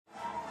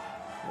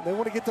They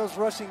want to get those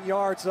rushing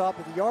yards up,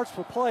 but the yards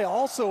per play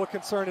also a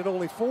concern at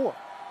only 4.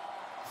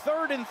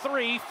 3rd and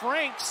 3.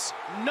 Franks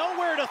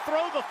nowhere to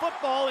throw the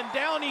football, and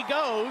down he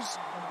goes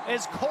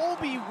as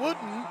Colby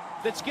Wooden,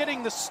 that's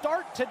getting the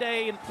start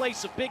today in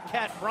place of Big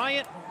Cat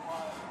Bryant,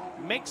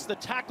 makes the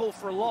tackle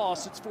for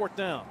loss. It's 4th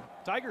down.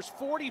 Tigers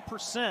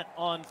 40%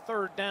 on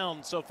 3rd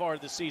down so far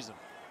this season.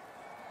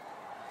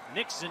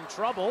 Nick's in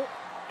trouble,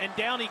 and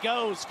down he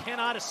goes.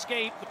 Cannot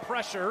escape the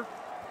pressure,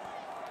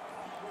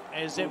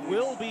 as it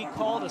will be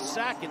called a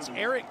sack. It's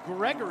Eric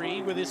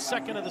Gregory with his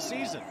 2nd of the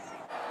season.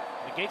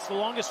 Negates the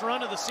longest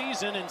run of the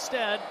season.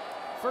 Instead,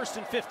 1st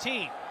and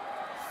 15.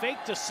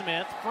 Fake to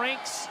Smith.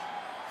 Franks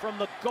from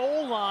the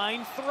goal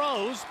line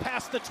throws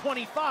past the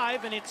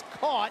 25, and it's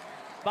caught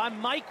by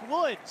Mike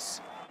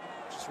Woods.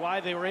 Which is why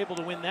they were able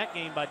to win that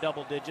game by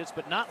double digits,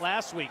 but not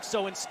last week.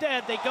 So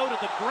instead, they go to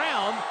the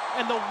ground,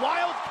 and the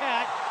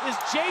Wildcat is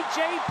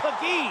J.J.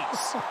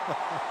 Pegues.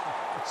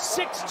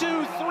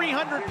 6'2",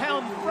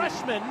 300-pound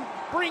freshman.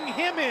 Bring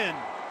him in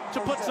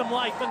to put some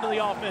life into the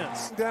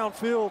offense.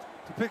 Downfield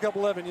to pick up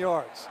 11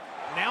 yards.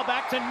 Now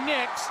back to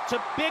Nix, to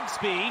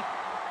Bigsby,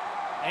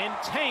 and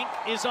Tank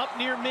is up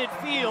near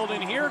midfield,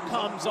 and here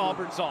comes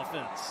Auburn's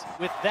offense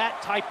with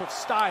that type of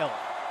style.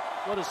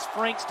 What does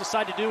Franks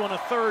decide to do on a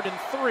 3rd and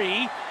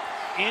 3?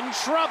 In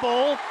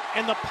trouble,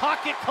 and the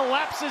pocket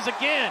collapses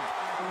again.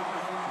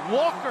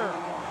 Walker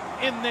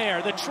in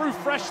there, the true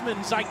freshman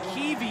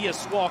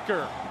Zykevius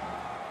Walker.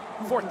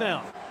 4th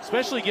down,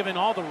 especially given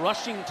all the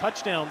rushing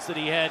touchdowns that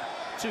he had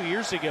 2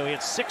 years ago. He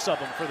had 6 of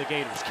them for the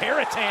Gators.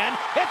 Caratan,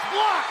 it's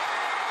blocked!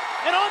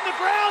 And on the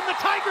ground, the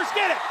Tigers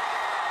get it!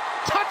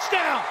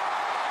 Touchdown!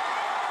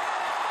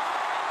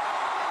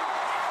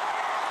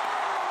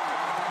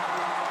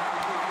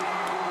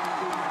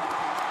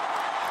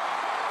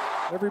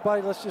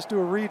 Everybody, let's just do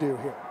a redo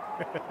here.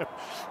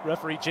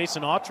 Referee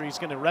Jason Autry is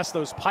going to rest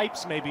those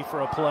pipes maybe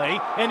for a play.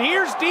 And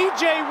here's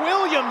DJ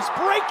Williams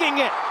breaking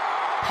it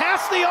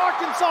past the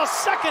Arkansas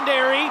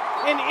secondary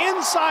and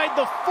inside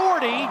the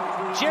 40.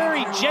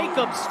 Jerry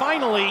Jacobs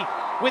finally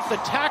with the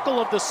tackle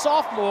of the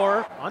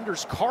sophomore.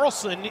 Anders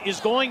Carlson is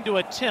going to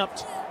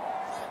attempt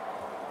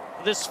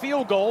this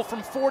field goal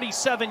from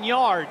 47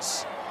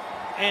 yards.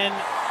 And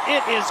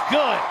it is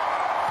good.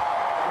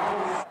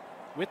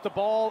 With the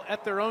ball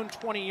at their own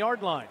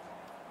 20-yard line.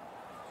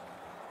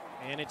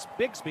 And it's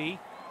Bigsby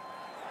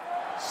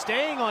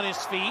staying on his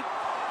feet.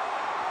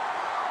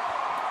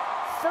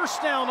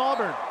 1st down,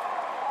 Auburn.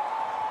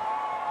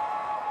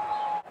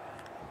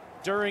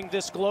 During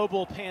this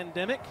global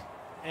pandemic,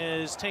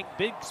 as Tank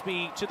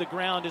Bigsby to the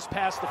ground is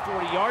past the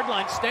 40-yard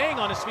line, staying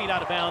on his feet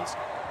out of bounds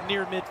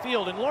near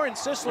midfield. And Lauren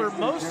Sisler,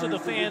 most of the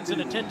fans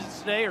in attendance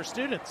today are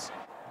students.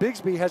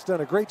 Bigsby has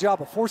done a great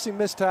job of forcing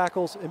missed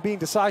tackles and being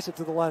decisive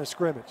to the line of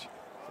scrimmage.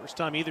 First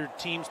time either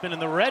team's been in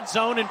the red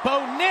zone, and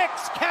Bo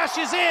Nix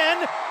cashes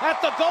in at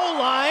the goal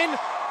line.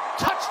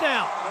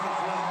 Touchdown.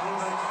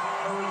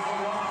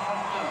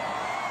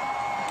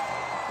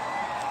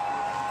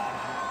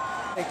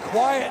 A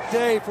quiet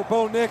day for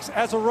Bo Nix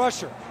as a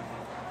rusher.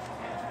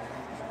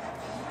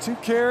 2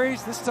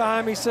 carries. This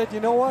time he said,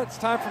 you know what, it's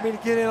time for me to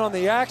get in on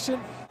the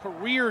action.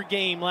 Career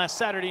game last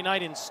Saturday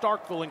night in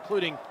Starkville,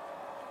 including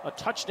a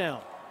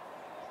touchdown.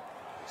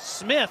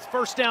 Smith,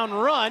 1st down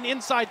run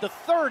inside the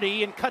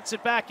 30 and cuts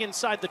it back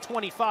inside the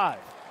 25.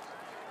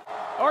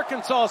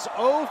 Arkansas's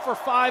 0 for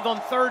 5 on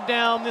 3rd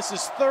down. This is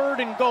 3rd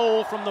and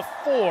goal from the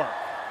 4.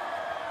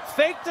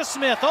 Fake to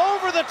Smith,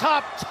 over the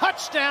top,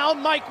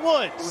 touchdown, Mike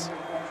Woods.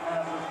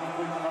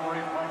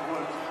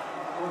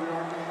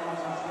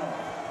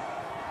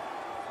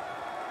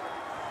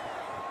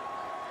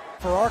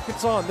 For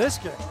Arkansas in this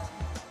game.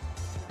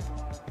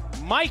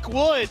 Mike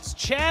Woods,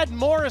 Chad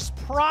Morris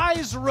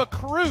prize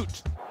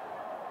recruit.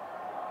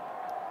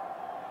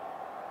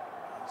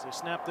 As they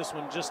snap this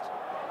one just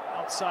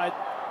outside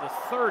the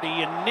 30,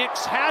 and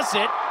Nix has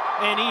it,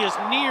 and he is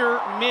near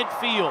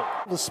midfield.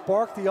 To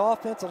spark the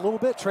offense a little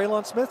bit,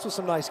 Traylon Smith with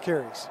some nice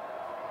carries.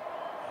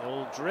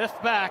 He'll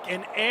drift back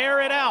and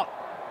air it out.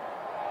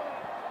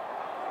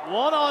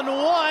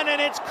 One-on-one,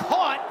 and it's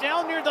caught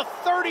down near the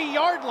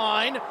 30-yard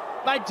line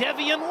by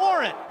Devian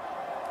Warren.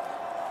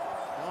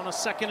 On a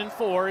 2nd and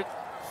 4,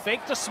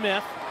 fake to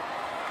Smith,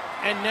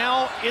 and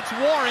now it's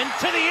Warren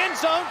to the end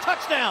zone,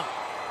 touchdown.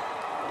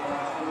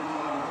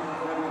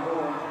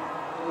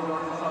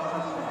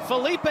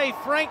 Felipe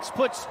Franks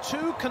puts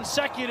 2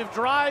 consecutive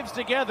drives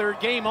together,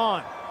 game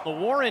on. The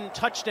Warren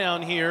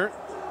touchdown here.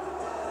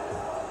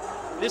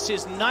 This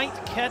is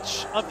 9th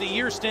catch of the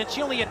year stint.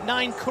 She only had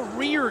 9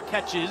 career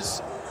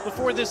catches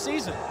before this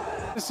season.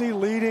 To see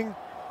leading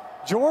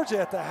Georgia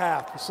at the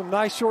half with some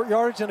nice short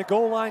yardage and a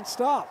goal line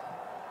stop.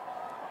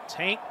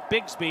 Tank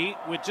Bigsby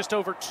with just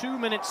over 2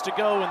 minutes to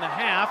go in the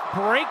half.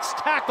 Breaks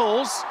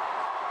tackles.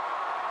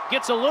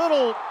 Gets a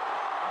little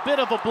bit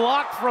of a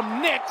block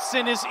from Nix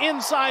and is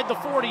inside the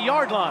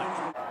 40-yard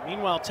line.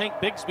 Meanwhile, Tank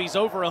Bigsby's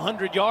over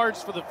 100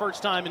 yards for the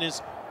first time in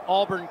his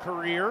Auburn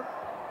career.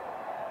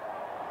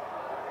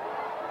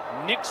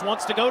 Nix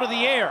wants to go to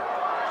the air.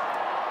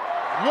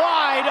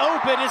 Wide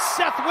open is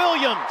Seth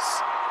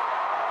Williams.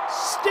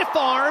 stiff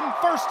arm,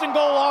 first and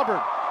goal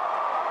Auburn.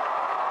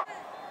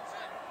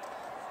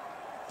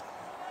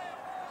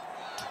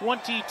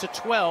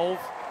 20-12,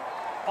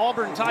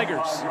 Auburn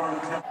Tigers.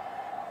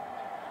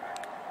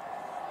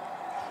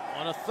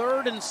 On a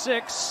 3rd and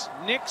 6,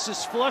 Nix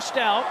is flushed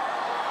out.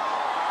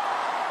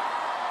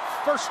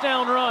 First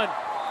down run.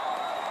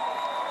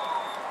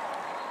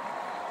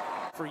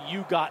 For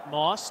you got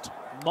mossed,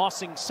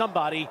 mossing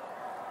somebody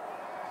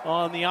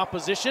on the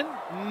opposition.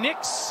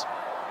 Nix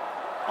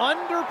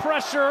under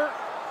pressure,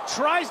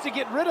 tries to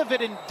get rid of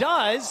it and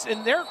does,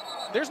 and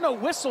there's no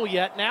whistle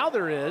yet. Now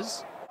there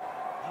is.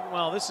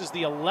 Well, this is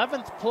the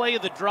 11th play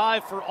of the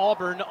drive for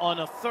Auburn on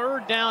a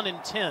 3rd down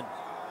and 10.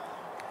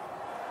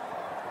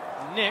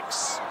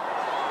 Nix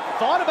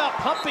thought about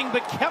pumping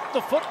but kept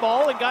the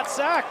football and got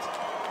sacked.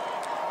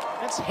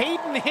 That's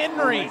Hayden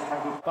Henry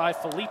by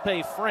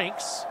Felipe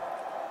Franks.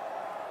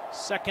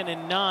 2nd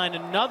and 9,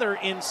 another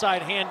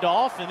inside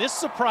handoff, and this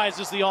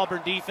surprises the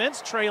Auburn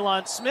defense.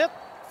 Traylon Smith,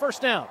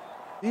 first down.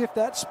 See if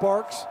that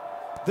sparks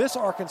this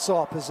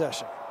Arkansas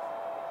possession.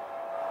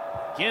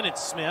 Again,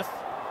 it's Smith.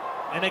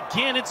 And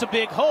again, it's a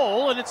big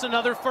hole, and it's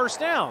another first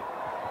down.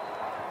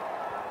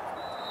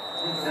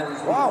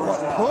 Wow, what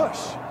push.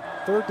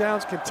 3rd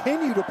downs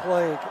continue to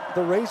plague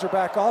the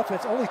Razorback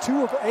offense, only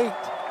 2 of 8.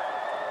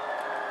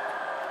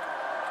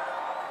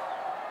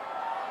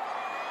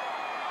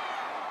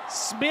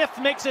 Smith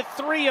makes it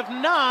 3 of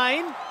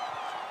 9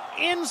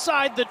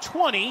 inside the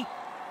 20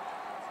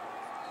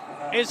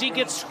 as he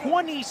gets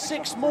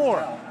 26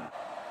 more.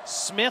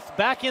 Smith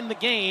back in the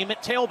game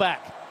at tailback.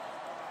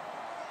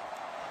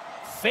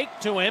 Fake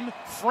to him.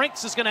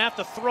 Franks is going to have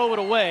to throw it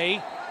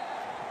away.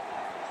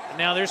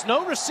 Now there's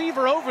no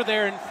receiver over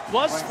there. And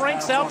was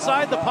Franks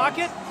outside the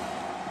pocket?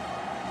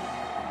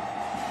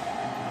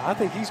 I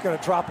think he's going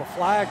to drop a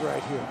flag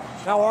right here.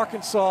 Now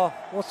Arkansas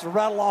wants to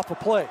rattle off a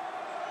play.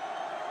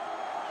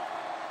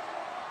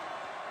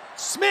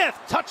 Smith,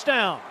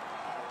 touchdown.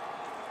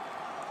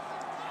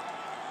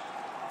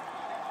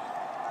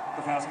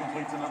 The pass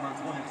complete to number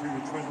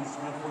 22, Traylon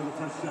Smith for the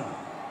touchdown.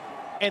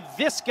 And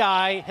this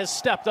guy has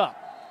stepped up.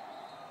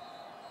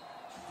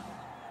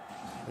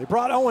 They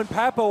brought Owen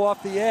Papo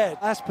off the edge.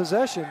 Last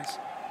possessions,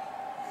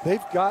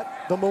 they've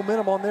got the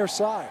momentum on their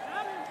side.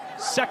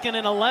 2nd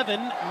and 11.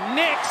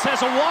 Nix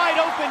has a wide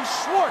open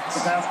Schwartz.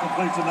 The pass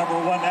complete to number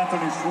 1,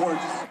 Anthony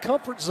Schwartz.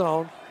 Comfort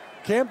zone.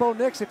 Cambo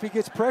Nix, if he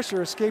gets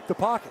pressure, escape the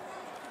pocket.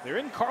 They're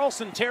in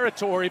Carlson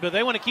territory, but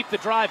they want to keep the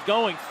drive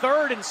going.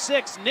 3rd and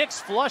 6. Nix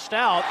flushed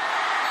out.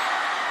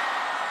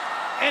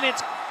 And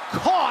it's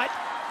caught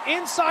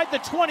inside the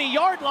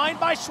 20-yard line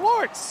by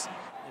Schwartz.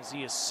 As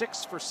he is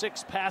 6 for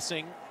 6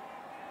 passing.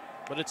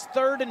 But it's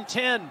 3rd and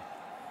 10.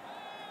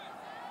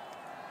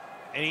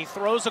 And he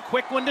throws a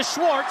quick one to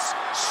Schwartz.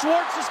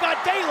 Schwartz has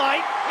got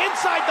daylight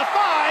inside the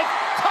 5.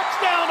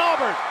 Touchdown,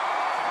 Auburn.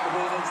 The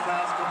Bulldogs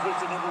pass complete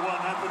to number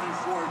 1, Anthony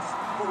Schwartz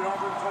for the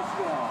Auburn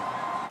touchdown.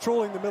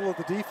 Controlling the middle of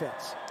the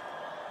defense.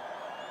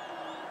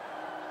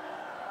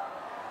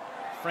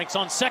 Franks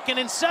on 2nd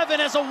and 7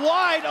 as a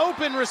wide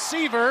open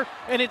receiver.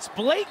 And it's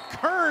Blake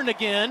Kern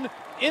again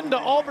into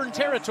Auburn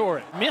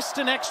territory. Missed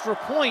an extra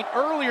point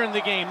earlier in the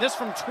game. This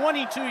from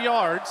 22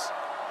 yards.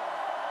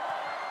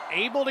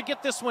 Able to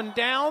get this one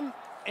down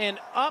and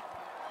up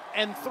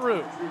and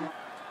through.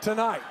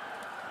 Tonight.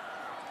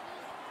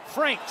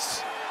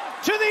 Franks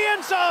to the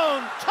end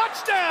zone.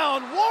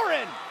 Touchdown,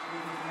 Warren.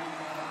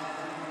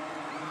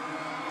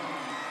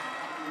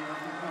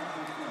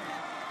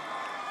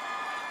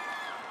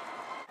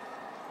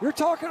 You're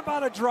talking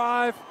about a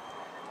drive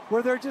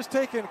where they're just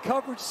taking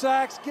coverage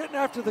sacks, getting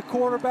after the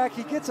quarterback.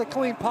 He gets a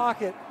clean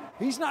pocket.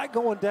 He's not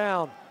going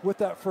down with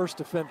that first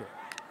defender.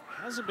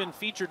 Hasn't been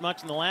featured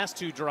much in the last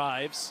 2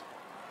 drives,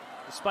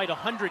 despite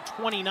 129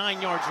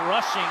 yards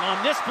rushing.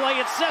 On this play,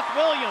 it's Seth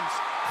Williams.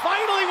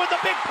 Finally with a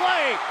big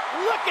play.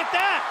 Look at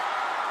that.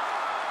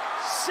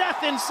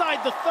 Seth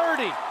inside the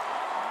 30.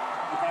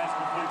 The pass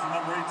complete to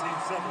number 18,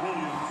 Seth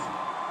Williams.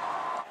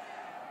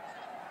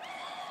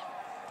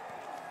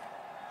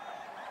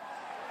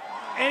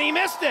 And he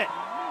missed it.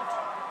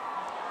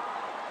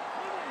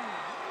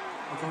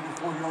 A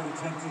 34-yard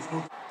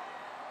attempt.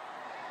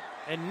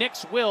 And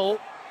Nix will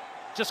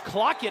just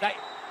clock it.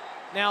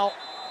 Now,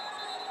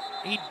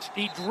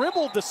 he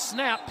dribbled the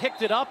snap,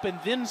 picked it up, and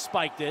then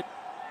spiked it.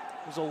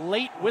 It was a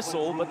late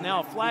whistle, but now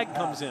a flag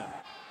comes in.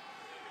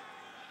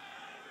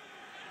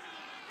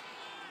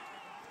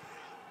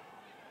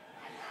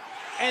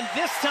 And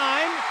this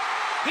time,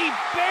 he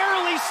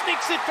barely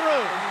sneaks it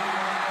through.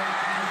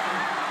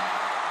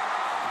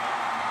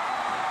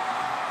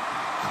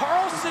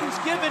 Carlson's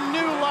given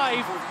new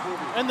life,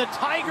 and the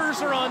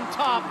Tigers are on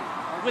top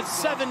with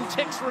 7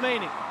 ticks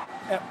remaining.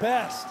 At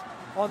best,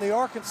 on the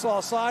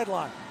Arkansas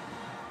sideline.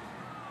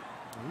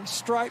 He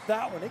striped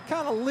that one. It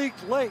kind of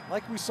leaked late,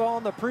 like we saw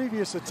in the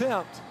previous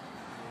attempt.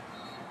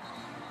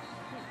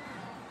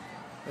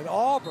 And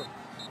Auburn,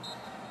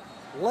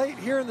 late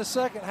here in the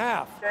second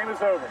half. Game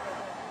is over.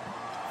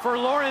 For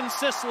Lauren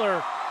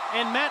Sisler,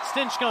 and Matt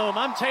Stinchcomb.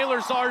 I'm Taylor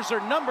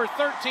Zarzer. Number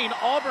 13,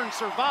 Auburn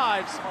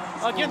survives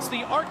against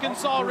the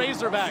Arkansas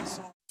Razorbacks.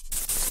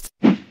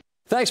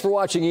 Thanks for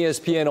watching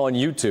ESPN on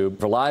YouTube.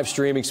 For live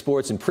streaming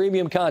sports and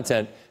premium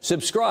content,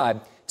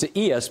 subscribe to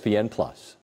ESPN+.